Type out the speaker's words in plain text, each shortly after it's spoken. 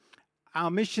Our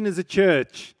mission as a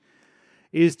church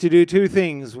is to do two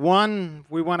things. One,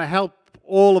 we want to help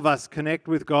all of us connect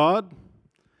with God.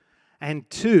 And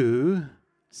two,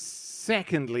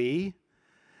 secondly,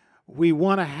 we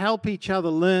want to help each other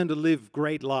learn to live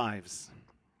great lives.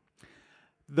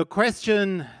 The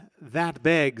question that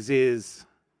begs is,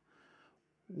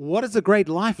 what does a great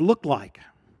life look like?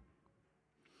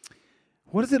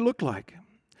 What does it look like?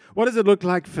 What does it look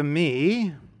like for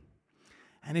me?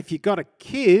 And if you've got a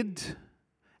kid,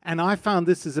 and I found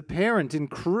this as a parent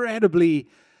incredibly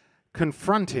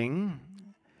confronting,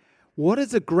 what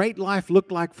does a great life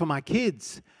look like for my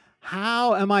kids?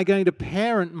 How am I going to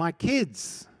parent my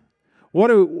kids? What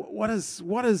does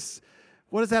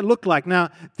that look like? Now,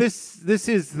 this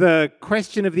is the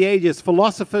question of the ages.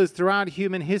 Philosophers throughout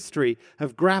human history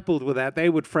have grappled with that. They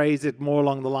would phrase it more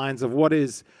along the lines of what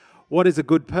is a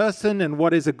good person and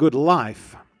what is a good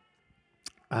life.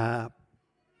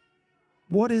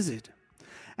 What is it?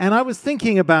 And I was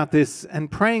thinking about this and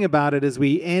praying about it as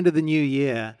we enter the new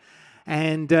year.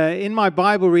 And in my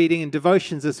Bible reading and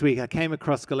devotions this week, I came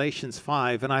across Galatians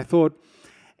 5, and I thought,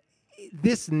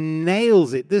 this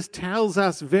nails it. This tells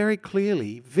us very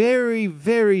clearly, very,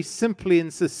 very simply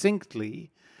and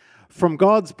succinctly, from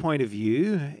God's point of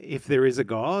view, if there is a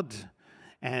God,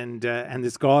 and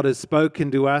this God has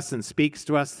spoken to us and speaks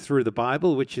to us through the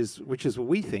Bible, which is what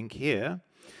we think here.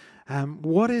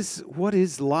 What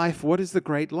is life? What is the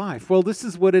great life? Well, this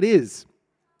is what it is.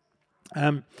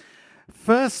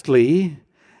 Firstly,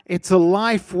 it's a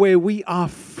life where we are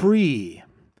free.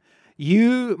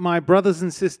 You, my brothers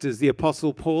and sisters, the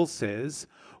Apostle Paul says,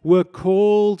 were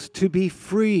called to be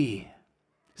free.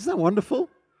 Isn't that wonderful?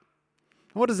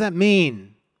 What does that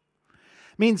mean?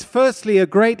 It means, firstly, a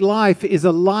great life is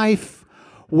a life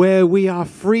where we are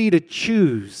free to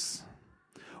choose.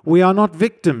 We are not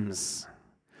victims.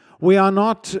 We are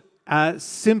not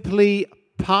simply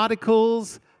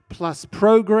particles plus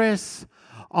progress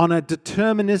on a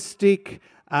deterministic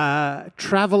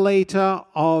travelator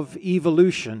of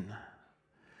evolution,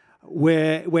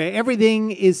 where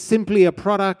everything is simply a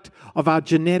product of our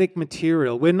genetic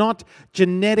material. We're not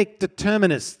genetic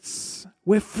determinists.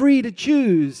 We're free to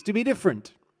choose to be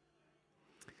different.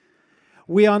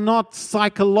 We are not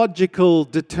psychological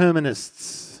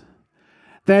determinists.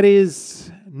 That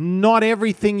is, not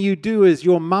everything you do is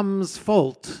your mum's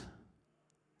fault.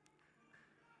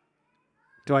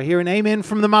 Do I hear an amen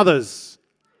from the mothers?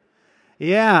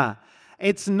 Yeah.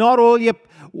 It's not all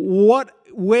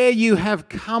where you have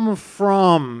come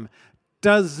from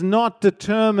does not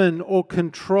determine or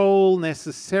control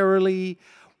necessarily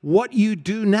what you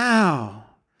do now,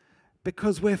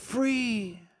 because we're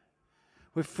free.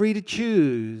 We're free to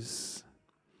choose.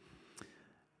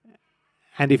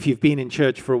 And if you've been in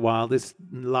church for a while, this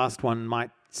last one might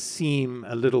seem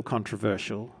a little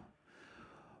controversial.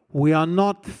 We are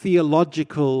not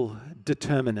theological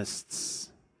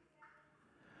determinists.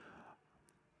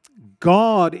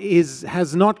 God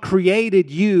has not created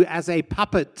you as a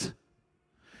puppet.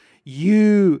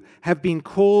 You have been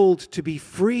called to be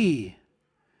free.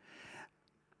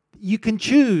 You can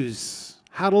choose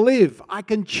how to live. I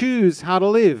can choose how to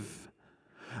live.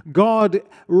 God,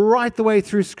 right the way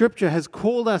through Scripture, has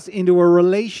called us into a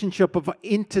relationship of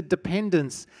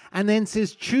interdependence and then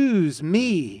says, choose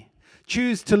me.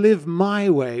 Choose to live my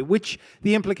way, which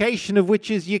the implication of which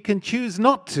is you can choose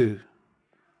not to.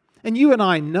 And you and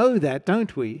I know that,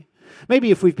 don't we?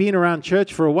 Maybe if we've been around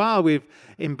church for a while, we've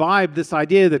imbibed this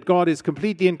idea that God is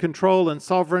completely in control and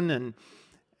sovereign. And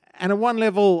at one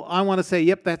level, I want to say,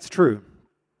 yep, that's true.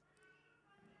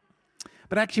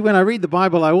 But actually, when I read the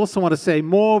Bible, I also want to say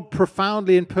more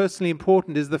profoundly and personally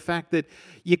important is the fact that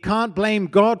you can't blame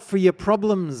God for your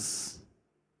problems.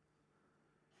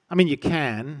 I mean, you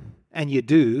can, and you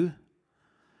do.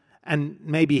 And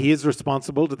maybe He is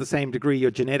responsible to the same degree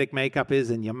your genetic makeup is,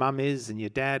 and your mum is, and your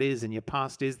dad is, and your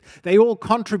past is. They all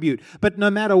contribute. But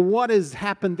no matter what has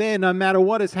happened there, no matter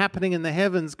what is happening in the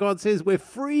heavens, God says we're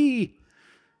free.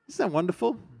 Isn't that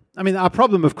wonderful? I mean, our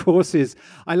problem, of course, is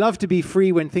I love to be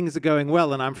free when things are going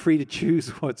well and I'm free to choose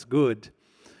what's good.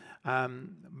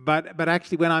 But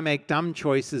actually, when I make dumb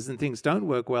choices and things don't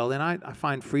work well, then I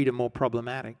find freedom more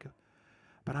problematic.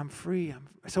 But I'm free.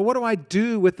 So what do I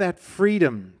do with that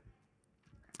freedom?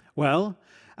 Well,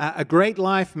 a great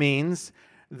life means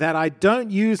that I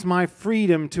don't use my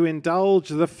freedom to indulge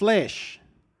the flesh.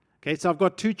 Okay, so I've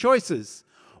got two choices.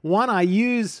 One, I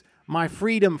use my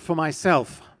freedom for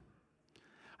myself.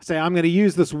 I say, I'm going to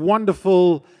use this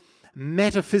wonderful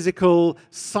metaphysical,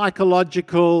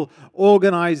 psychological,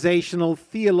 organizational,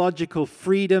 theological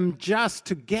freedom just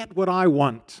to get what I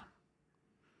want.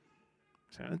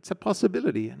 So it's a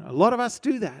possibility. And a lot of us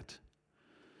do that.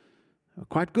 We're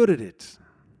quite good at it.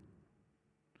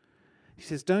 He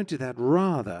says, don't do that.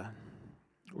 Rather,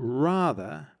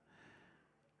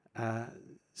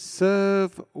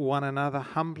 serve one another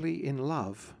humbly in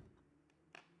love.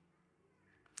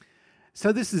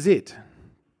 So this is it.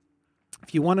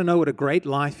 If you want to know what a great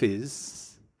life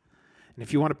is, and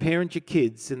if you want to parent your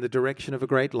kids in the direction of a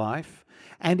great life,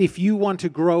 and if you want to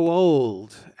grow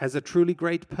old as a truly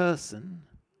great person,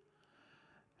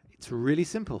 it's really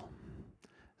simple.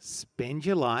 Spend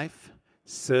your life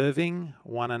serving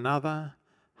one another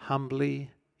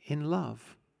humbly in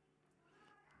love.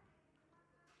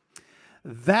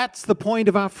 That's the point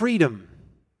of our freedom.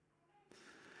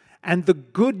 And the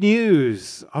good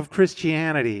news of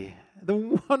Christianity,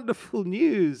 the wonderful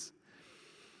news,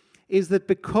 is that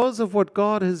because of what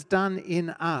God has done in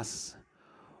us,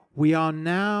 we are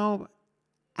now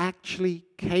actually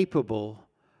capable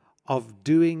of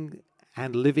doing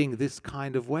and living this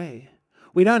kind of way.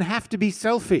 We don't have to be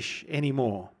selfish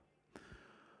anymore.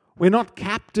 We're not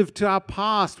captive to our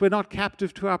past. We're not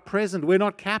captive to our present. We're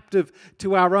not captive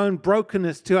to our own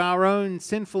brokenness, to our own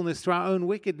sinfulness, to our own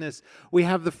wickedness. We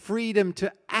have the freedom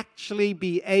to actually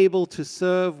be able to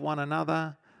serve one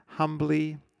another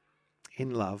humbly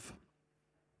in love.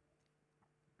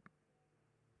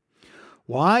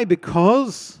 Why?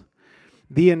 Because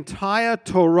the entire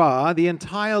Torah, the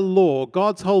entire law,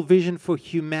 God's whole vision for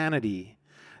humanity,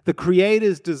 the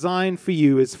Creator's design for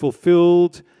you is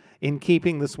fulfilled in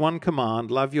keeping this one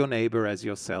command: love your neighbor as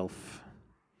yourself.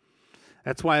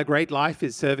 That's why a great life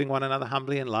is serving one another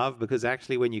humbly in love, because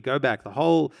actually when you go back,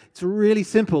 it's really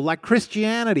simple, like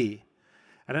Christianity.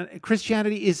 And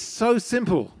Christianity is so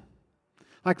simple.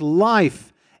 Like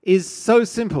life is so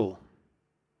simple.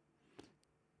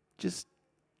 Just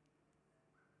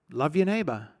love your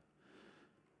neighbor.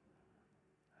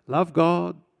 Love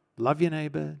God, love your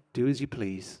neighbor, do as you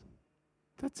please.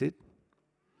 That's it.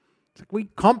 It's like we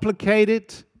complicate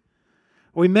it,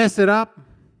 we mess it up.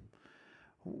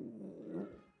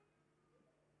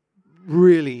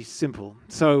 Really simple.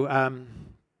 So, on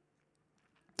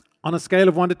a scale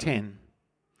of 1 to 10,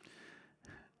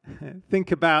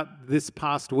 think about this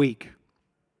past week.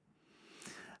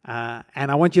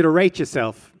 And I want you to rate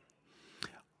yourself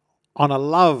on a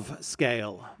love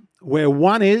scale, where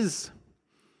 1 is,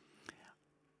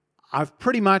 I've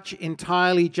pretty much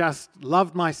entirely just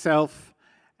loved myself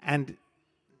and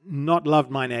not loved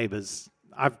my neighbors.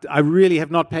 I really have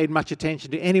not paid much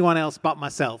attention to anyone else but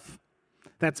myself.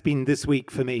 That's been this week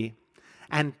for me.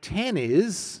 And 10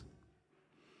 is,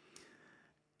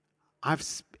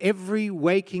 every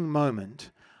waking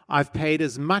moment, I've paid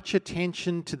as much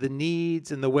attention to the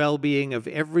needs and the well-being of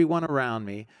everyone around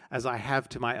me as I have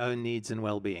to my own needs and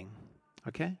well-being.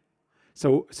 Okay?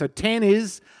 So 10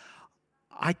 is,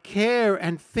 I care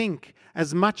and think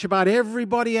as much about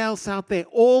everybody else out there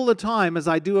all the time as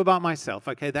I do about myself.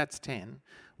 Okay, that's 10.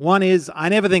 1 is, I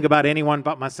never think about anyone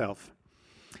but myself.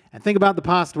 And think about the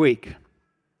past week.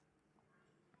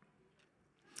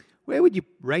 Where would you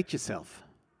rate yourself?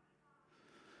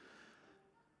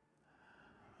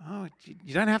 Oh,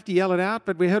 you don't have to yell it out,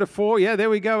 but we heard a 4. Yeah, there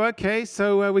we go. Okay,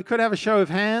 so we could have a show of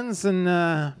hands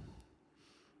and...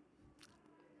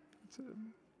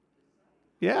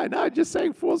 yeah, no, just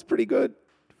saying 4's pretty good.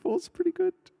 4's pretty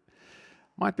good.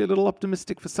 Might be a little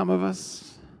optimistic for some of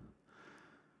us.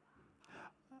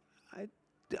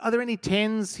 Are there any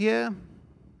 10s here?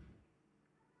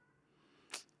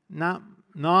 No.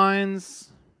 9s?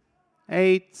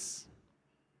 8s?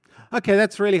 Okay,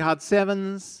 that's really hard.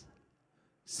 7s?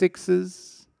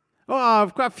 6s? Oh,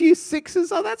 I've got a few 6s.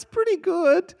 Oh, that's pretty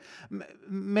good.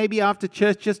 Maybe after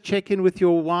church, just check in with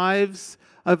your wives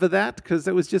over that, because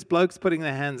it was just blokes putting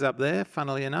their hands up there,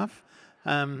 funnily enough.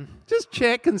 Just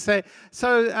check and say,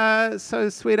 so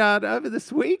sweetheart, over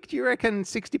this week, do you reckon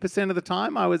 60% of the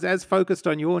time I was as focused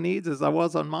on your needs as I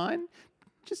was on mine?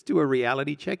 Just do a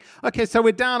reality check. Okay, so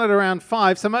we're down at around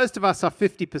 5, so most of us are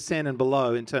 50% and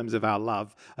below in terms of our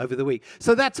love over the week.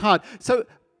 So that's hard. So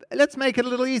let's make it a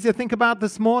little easier. Think about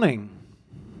this morning.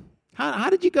 How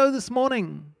did you go this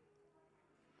morning?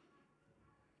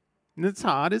 It's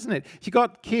hard, isn't it? If you've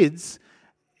got kids,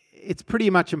 it's pretty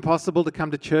much impossible to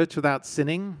come to church without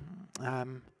sinning.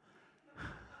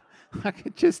 Like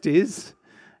it just is.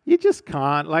 You just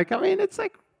can't. It's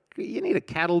like you need a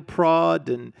cattle prod,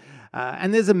 and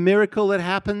there's a miracle that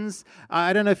happens.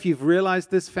 I don't know if you've realized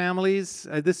this, families.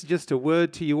 This is just a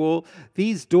word to you all.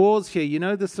 These doors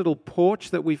here, this little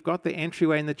porch that we've got, the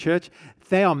entryway in the church,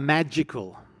 they are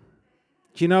magical.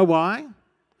 Do you know why?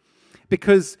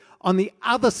 Because on the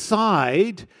other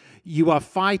side, you are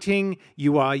fighting,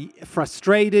 you are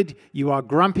frustrated, you are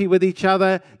grumpy with each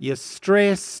other, you're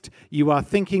stressed, you are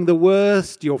thinking the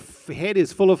worst, your head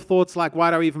is full of thoughts like,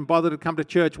 why do I even bother to come to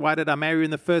church? Why did I marry you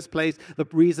in the first place? The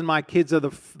reason my kids are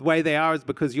the way they are is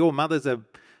because your mothers are,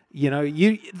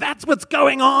 that's what's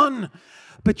going on.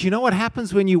 But you know what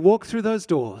happens when you walk through those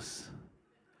doors?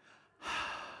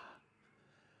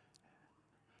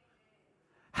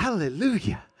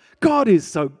 Hallelujah. God is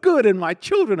so good and my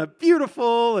children are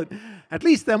beautiful and at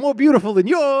least they're more beautiful than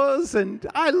yours and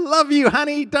I love you,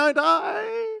 honey, don't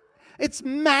I? It's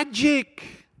magic.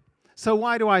 So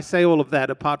why do I say all of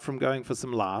that apart from going for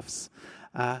some laughs?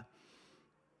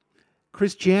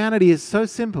 Christianity is so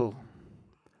simple,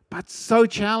 but so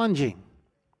challenging.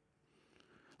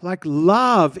 Like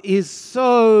love is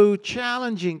so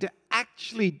challenging to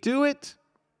actually do it.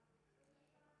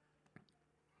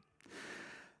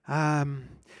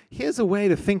 Here's a way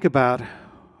to think about.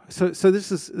 So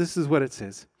this is what it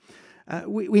says.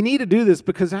 We need to do this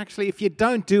because actually, if you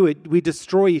don't do it, we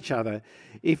destroy each other.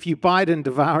 If you bite and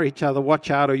devour each other, watch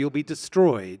out, or you'll be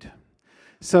destroyed.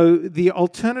 So the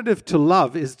alternative to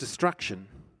love is destruction.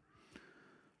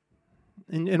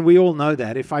 And we all know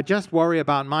that. If I just worry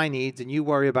about my needs and you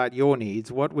worry about your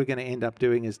needs, what we're going to end up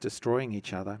doing is destroying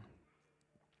each other.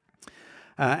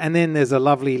 And then there's a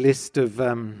lovely list of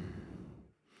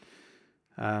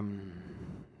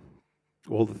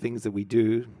all the things that we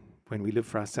do when we live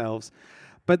for ourselves.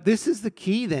 But this is the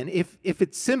key then. If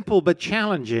it's simple but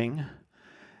challenging,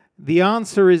 the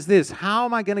answer is this. How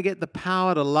am I going to get the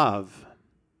power to love?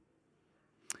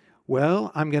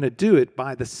 Well, I'm going to do it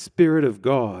by the Spirit of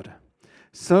God.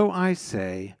 So I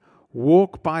say,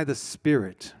 walk by the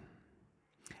Spirit,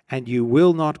 and you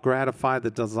will not gratify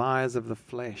the desires of the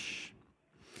flesh.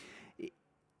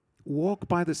 Walk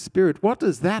by the Spirit. What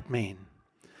does that mean?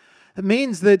 It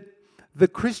means that the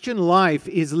Christian life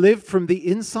is lived from the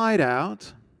inside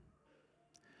out.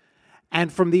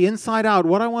 And from the inside out,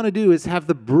 what I want to do is have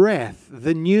the breath,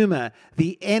 the pneuma,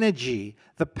 the energy,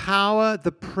 the power,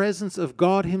 the presence of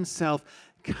God Himself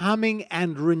coming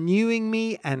and renewing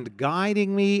me and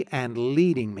guiding me and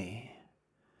leading me.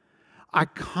 I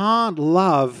can't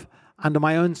love under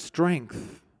my own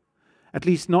strength, at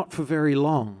least not for very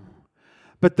long.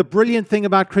 But the brilliant thing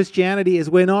about Christianity is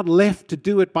we're not left to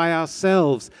do it by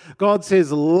ourselves. God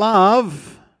says,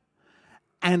 love,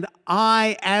 and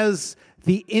I, as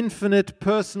the infinite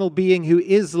personal being who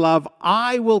is love,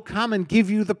 I will come and give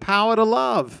you the power to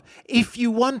love if you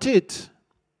want it.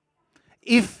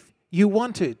 If you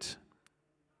want it.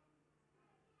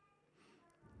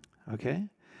 Okay?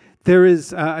 There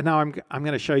is, now I'm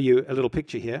going to show you a little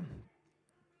picture here.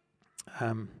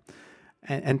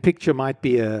 And picture might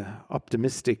be an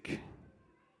optimistic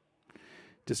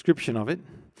description of it.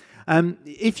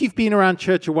 If you've been around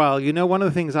church a while, you know one of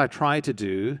the things I try to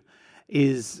do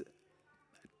is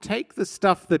take the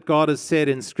stuff that God has said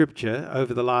in Scripture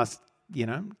over the last,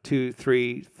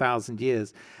 2,000-3,000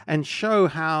 years and show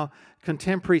how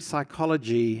contemporary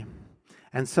psychology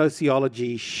and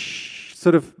sociology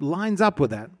sort of lines up with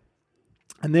that.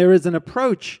 And there is an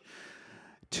approach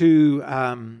to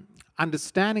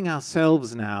understanding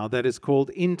ourselves now that is called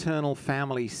internal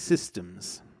family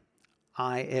systems,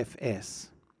 IFS.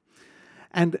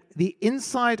 And the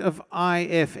insight of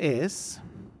IFS,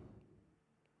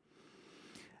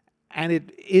 and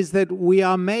it is that we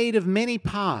are made of many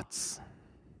parts.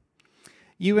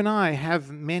 You and I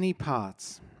have many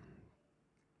parts.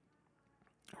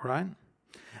 Right?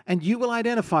 And you will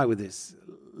identify with this.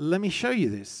 Let me show you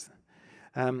this.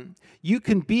 You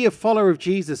can be a follower of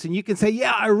Jesus and you can say,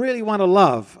 yeah, I really want to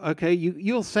love. Okay,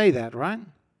 you'll say that, right?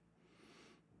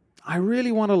 I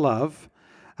really want to love.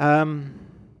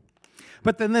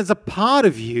 But then there's a part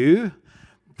of you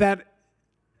that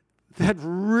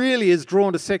really is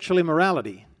drawn to sexual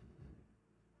immorality.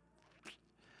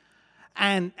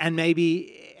 And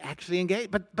maybe actually engage,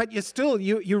 but you're still,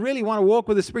 you really want to walk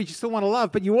with the Spirit, you still want to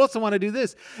love, but you also want to do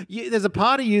this. There's a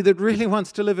part of you that really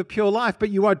wants to live a pure life, but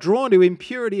you are drawn to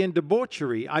impurity and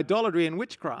debauchery, idolatry and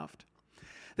witchcraft.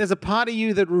 There's a part of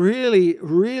you that really,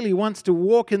 really wants to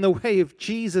walk in the way of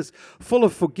Jesus, full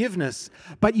of forgiveness,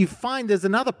 but you find there's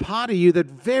another part of you that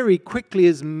very quickly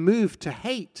is moved to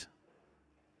hate.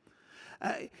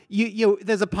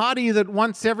 There's a part of you that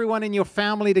wants everyone in your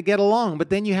family to get along, but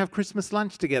then you have Christmas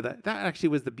lunch together. That actually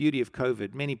was the beauty of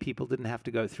COVID. Many people didn't have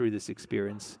to go through this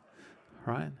experience,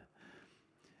 right?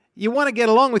 You want to get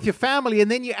along with your family,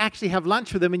 and then you actually have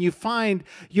lunch with them, and you find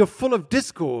you're full of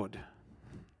discord.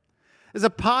 There's a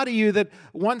part of you that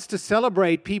wants to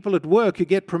celebrate people at work who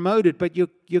get promoted, but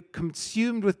you're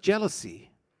consumed with jealousy.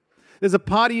 There's a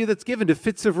part of you that's given to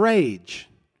fits of rage.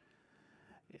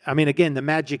 I mean, again, the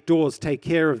magic doors take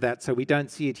care of that so we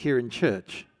don't see it here in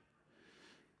church.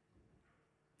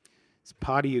 It's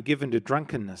part of you given to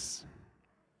drunkenness.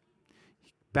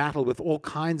 You battle with all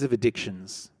kinds of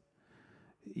addictions.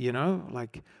 You know,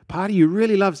 like part of you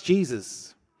really loves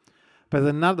Jesus, but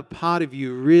another part of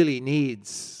you really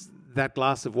needs that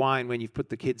glass of wine when you've put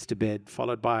the kids to bed,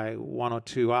 followed by one or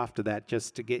two after that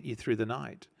just to get you through the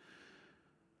night.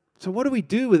 So what do we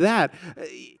do with that?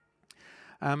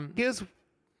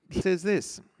 He says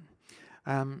this.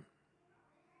 I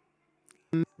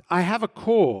have a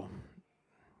core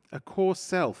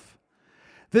self.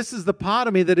 This is the part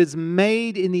of me that is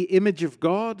made in the image of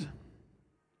God.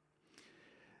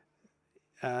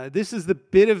 This is the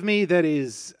bit of me that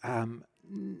is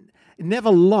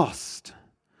never lost.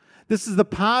 This is the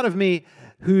part of me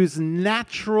whose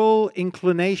natural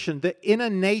inclination, the inner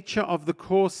nature of the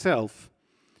core self,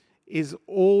 is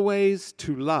always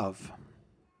to love.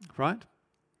 Right?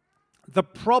 The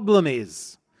problem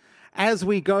is, as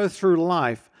we go through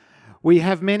life, we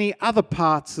have many other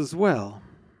parts as well,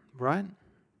 right?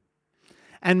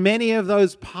 And many of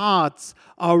those parts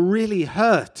are really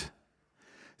hurt.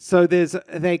 So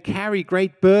they carry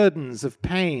great burdens of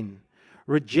pain,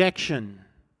 rejection,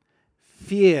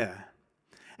 fear.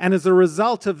 And as a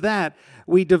result of that,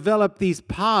 we develop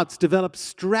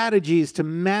strategies to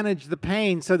manage the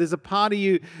pain. So there's a part of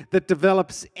you that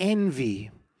develops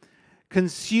envy,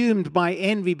 consumed by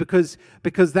envy because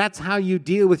that's how you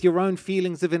deal with your own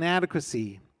feelings of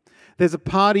inadequacy. There's a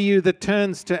part of you that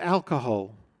turns to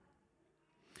alcohol.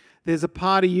 There's a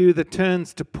part of you that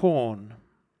turns to porn.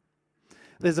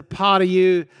 There's a part of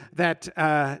you that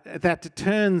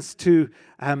turns to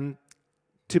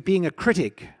being a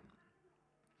critic,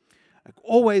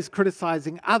 always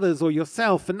criticizing others or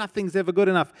yourself, and nothing's ever good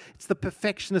enough. It's the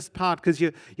perfectionist part because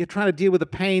you're trying to deal with the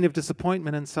pain of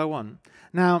disappointment and so on.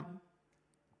 Now,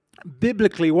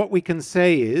 biblically, what we can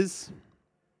say is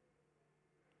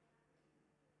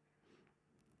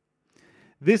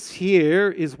this here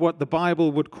is what the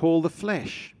Bible would call the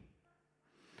flesh.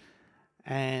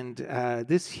 And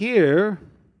this here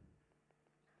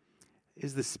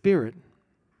is the spirit.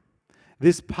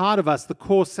 This part of us, the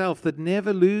core self, that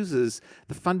never loses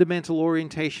the fundamental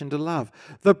orientation to love.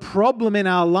 The problem in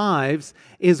our lives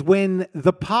is when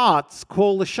the parts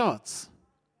call the shots.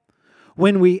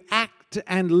 When we act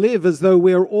and live as though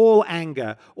we're all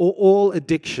anger or all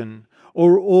addiction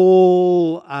or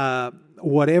all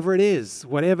whatever it is,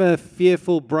 whatever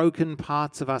fearful, broken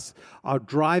parts of us are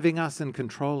driving us and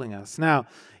controlling us. Now,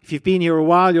 if you've been here a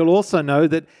while, you'll also know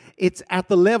that it's at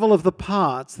the level of the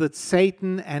parts that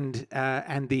Satan and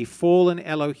the fallen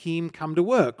Elohim come to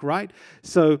work, right?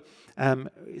 So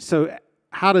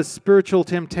how does spiritual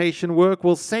temptation work?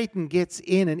 Well, Satan gets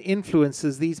in and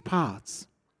influences these parts.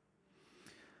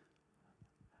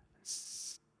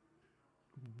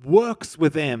 Works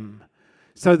with them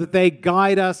so that they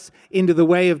guide us into the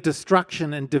way of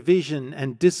destruction and division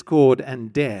and discord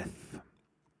and death.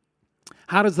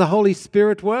 How does the Holy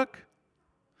Spirit work?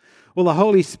 Well, the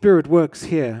Holy Spirit works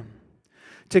here.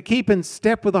 To keep in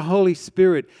step with the Holy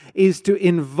Spirit is to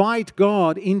invite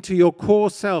God into your core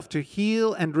self, to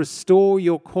heal and restore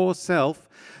your core self,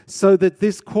 so that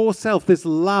this core self, this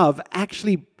love,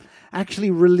 actually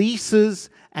releases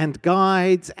and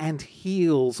guides and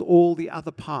heals all the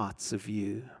other parts of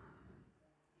you.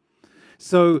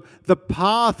 So the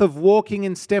path of walking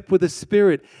in step with the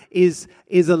Spirit is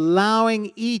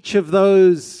allowing each of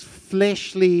those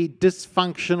fleshly,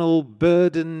 dysfunctional,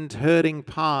 burdened, hurting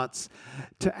parts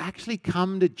to actually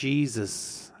come to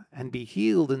Jesus and be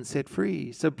healed and set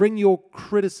free. So bring your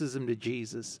criticism to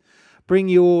Jesus. Bring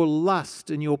your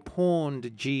lust and your porn to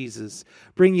Jesus.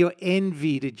 Bring your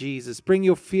envy to Jesus. Bring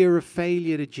your fear of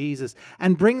failure to Jesus.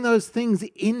 And bring those things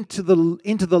into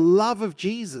the love of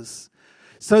Jesus,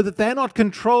 so that they're not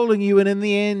controlling you, and in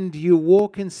the end, you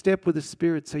walk in step with the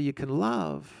Spirit so you can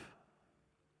love.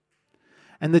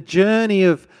 And the journey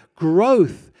of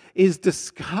growth is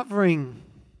discovering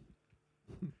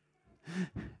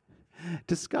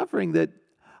that,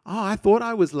 I thought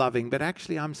I was loving, but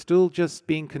actually I'm still just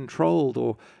being controlled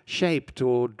or shaped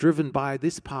or driven by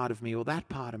this part of me or that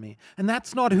part of me. And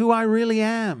that's not who I really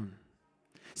am.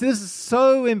 So this is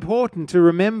so important to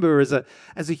remember as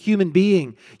a human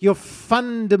being. You're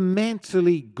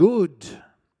fundamentally good.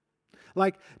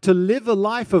 Like, to live a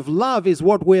life of love is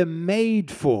what we're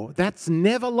made for. That's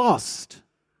never lost.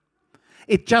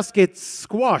 It just gets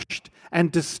squashed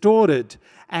and distorted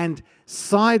and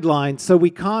sidelined, so we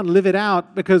can't live it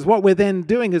out, because what we're then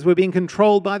doing is we're being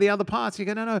controlled by the other parts. You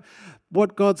go, no.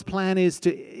 What God's plan is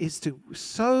to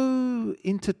so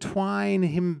intertwine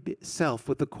Himself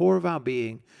with the core of our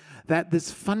being that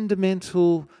this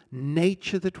fundamental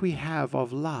nature that we have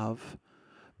of love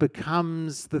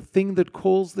becomes the thing that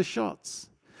calls the shots.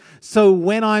 So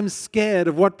when I'm scared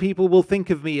of what people will think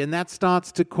of me, and that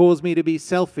starts to cause me to be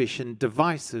selfish and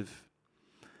divisive,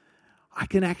 I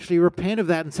can actually repent of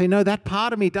that and say, no, that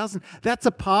part of me doesn't. That's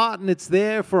a part and it's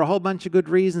there for a whole bunch of good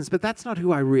reasons, but that's not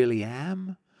who I really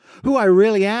am. Who I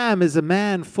really am is a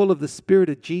man full of the Spirit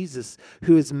of Jesus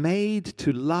who is made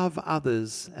to love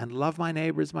others and love my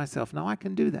neighbor as myself. Now I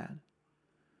can do that.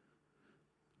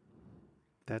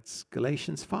 That's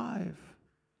Galatians 5.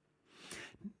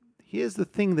 Here's the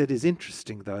thing that is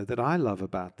interesting, though, that I love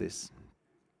about this.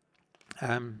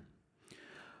 The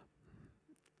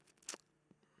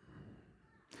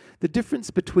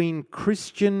difference between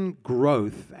Christian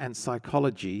growth and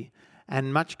psychology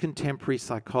and much contemporary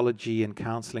psychology and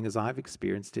counseling as I've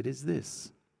experienced it is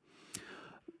this.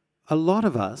 A lot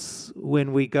of us,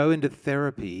 when we go into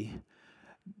therapy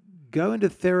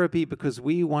because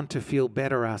we want to feel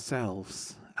better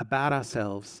ourselves, about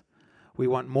ourselves. We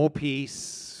want more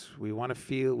peace. We want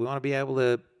to be able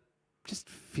to just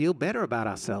feel better about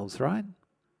ourselves, right?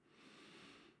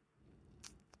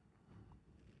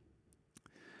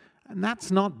 And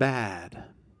that's not bad.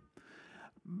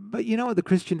 But you know what the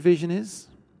Christian vision is?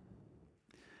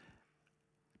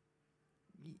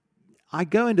 I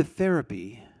go into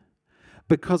therapy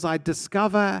because I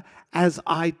discover, as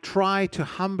I try to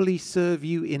humbly serve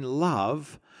you in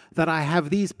love, that I have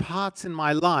these parts in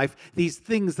my life, these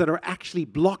things that are actually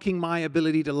blocking my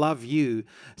ability to love you.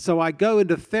 So I go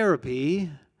into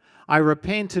therapy, I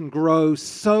repent and grow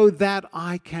so that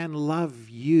I can love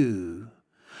you.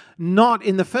 Not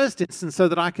in the first instance so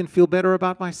that I can feel better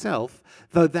about myself,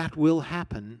 though that will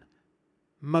happen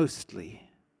mostly.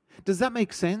 Does that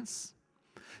make sense?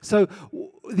 So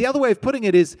the other way of putting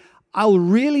it is, I'll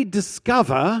really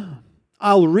discover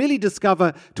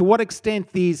to what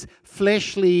extent these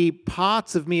fleshly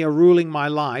parts of me are ruling my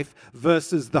life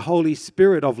versus the Holy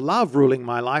Spirit of love ruling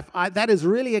my life. That is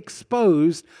really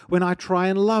exposed when I try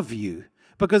and love you,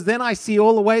 because then I see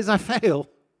all the ways I fail.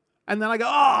 And then I go,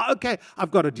 oh, okay,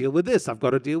 I've got to deal with this. I've got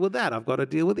to deal with that. I've got to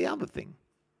deal with the other thing.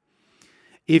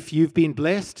 If you've been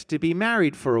blessed to be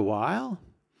married for a while,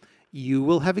 you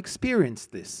will have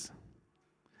experienced this.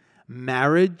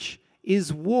 Marriage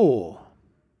is war,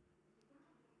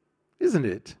 isn't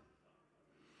it?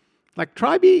 Like,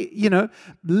 try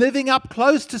living up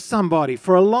close to somebody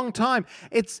for a long time.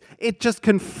 It just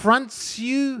confronts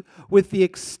you with the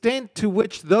extent to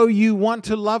which, though you want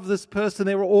to love this person,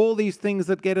 there are all these things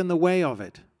that get in the way of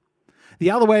it.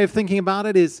 The other way of thinking about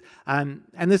it is, and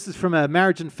this is from a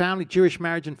Jewish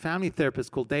marriage and family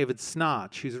therapist called David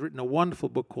Snarch, who's written a wonderful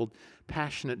book called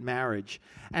Passionate Marriage.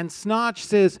 And Snarch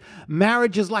says,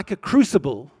 marriage is like a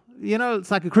crucible. You know, it's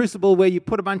like a crucible where you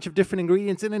put a bunch of different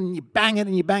ingredients in it and you bang it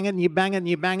and you bang it and you bang it and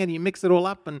you bang it and you mix it all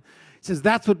up. And he says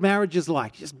that's what marriage is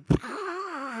like. Just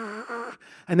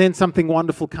and then something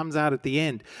wonderful comes out at the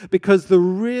end. Because the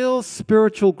real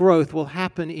spiritual growth will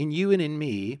happen in you and in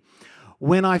me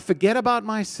when I forget about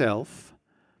myself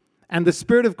and the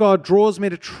Spirit of God draws me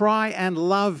to try and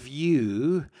love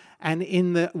you. And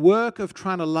in the work of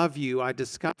trying to love you, I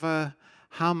discover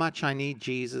how much I need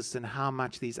Jesus and how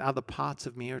much these other parts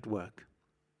of me are at work.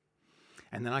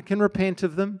 And then I can repent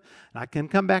of them, and I can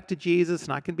come back to Jesus,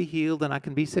 and I can be healed, and I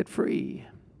can be set free.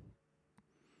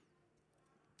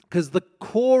 Because the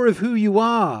core of who you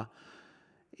are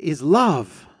is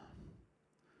love.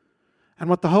 And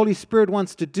what the Holy Spirit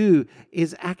wants to do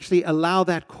is actually allow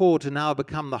that core to now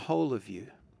become the whole of you.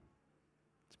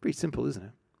 It's pretty simple, isn't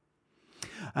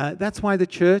it? That's why the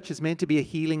church is meant to be a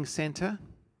healing center.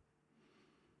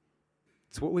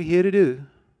 It's what we're here to do.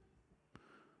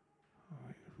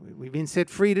 We've been set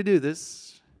free to do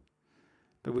this,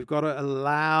 but we've got to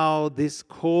allow this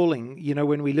calling. You know,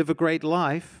 when we live a great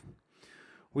life,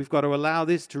 we've got to allow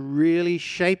this to really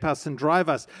shape us and drive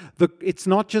us. It's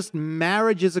not just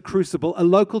marriage is a crucible. A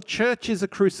local church is a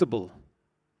crucible.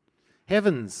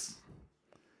 Heavens,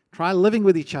 try living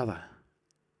with each other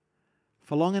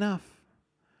for long enough.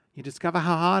 You discover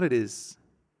how hard it is.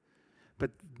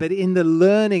 But in the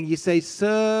learning, you say,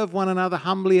 serve one another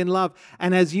humbly in love.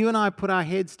 And as you and I put our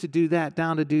heads to do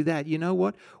that, you know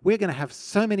what? We're going to have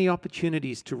so many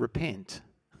opportunities to repent.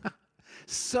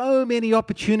 So many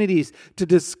opportunities to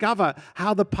discover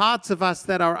how the parts of us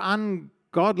that are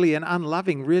ungodly and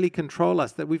unloving really control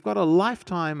us, that we've got a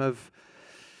lifetime of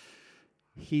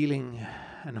healing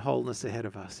and wholeness ahead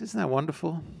of us. Isn't that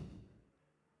wonderful?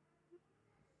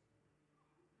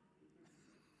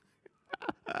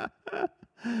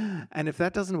 And if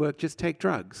that doesn't work, just take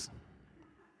drugs.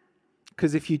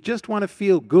 Because if you just want to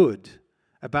feel good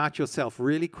about yourself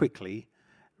really quickly,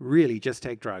 really just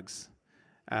take drugs.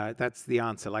 That's the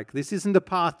answer. Like, this isn't the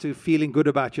path to feeling good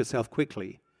about yourself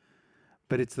quickly,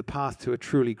 but it's the path to a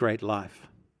truly great life.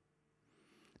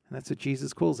 And that's what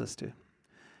Jesus calls us to.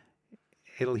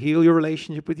 It'll heal your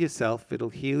relationship with yourself. It'll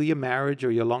heal your marriage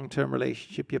or your long-term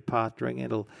relationship, your partnering.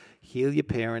 It'll heal your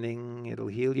parenting. It'll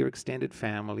heal your extended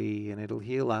family. And it'll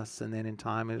heal us. And then in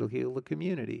time, it'll heal the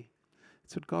community.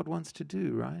 That's what God wants to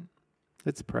do, right?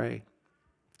 Let's pray.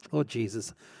 Lord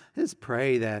Jesus, let's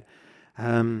pray that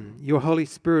your Holy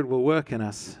Spirit will work in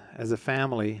us as a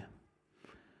family,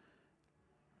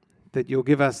 that you'll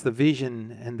give us the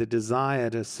vision and the desire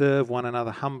to serve one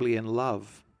another humbly in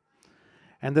love.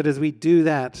 And that as we do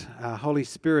that, Holy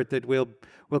Spirit, that we'll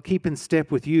keep in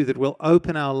step with you, that we'll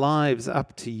open our lives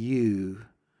up to you,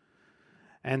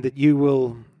 and that you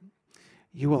will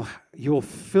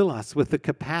fill us with the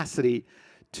capacity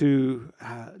to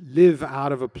live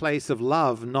out of a place of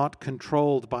love, not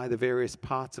controlled by the various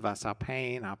parts of us, our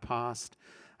pain, our past,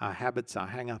 our habits, our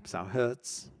hang-ups, our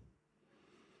hurts.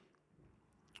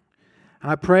 And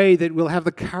I pray that we'll have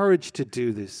the courage to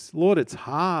do this. Lord, it's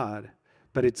hard,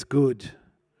 but it's good.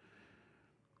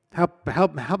 Help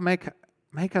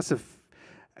make us a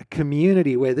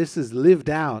community where this is lived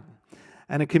out,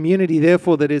 and a community,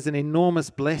 therefore, that is an enormous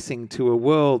blessing to a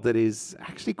world that is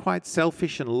actually quite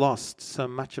selfish and lost so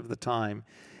much of the time,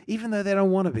 even though they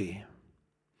don't want to be.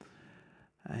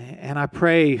 And I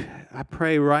pray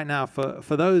right now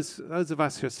for those of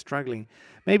us who are struggling.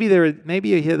 Maybe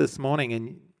you're here this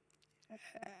morning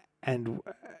and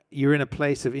you're in a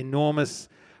place of enormous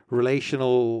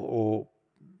relational or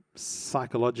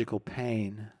psychological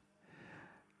pain.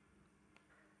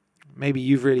 Maybe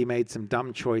you've really made some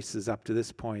dumb choices up to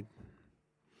this point.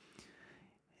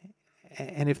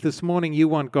 And if this morning you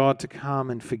want God to come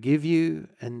and forgive you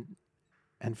and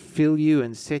fill you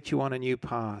and set you on a new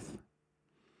path,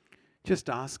 just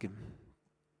ask Him.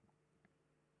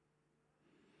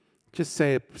 Just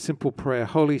say a simple prayer.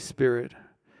 Holy Spirit,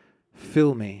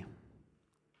 fill me.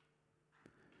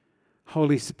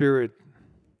 Holy Spirit,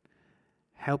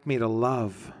 help me to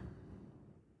love.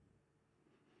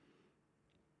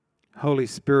 Holy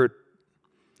Spirit,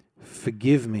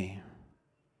 forgive me.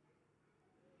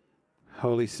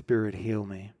 Holy Spirit, heal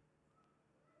me.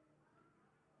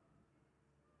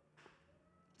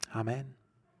 Amen.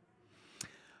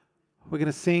 We're going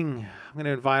to sing. I'm going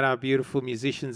to invite our beautiful musicians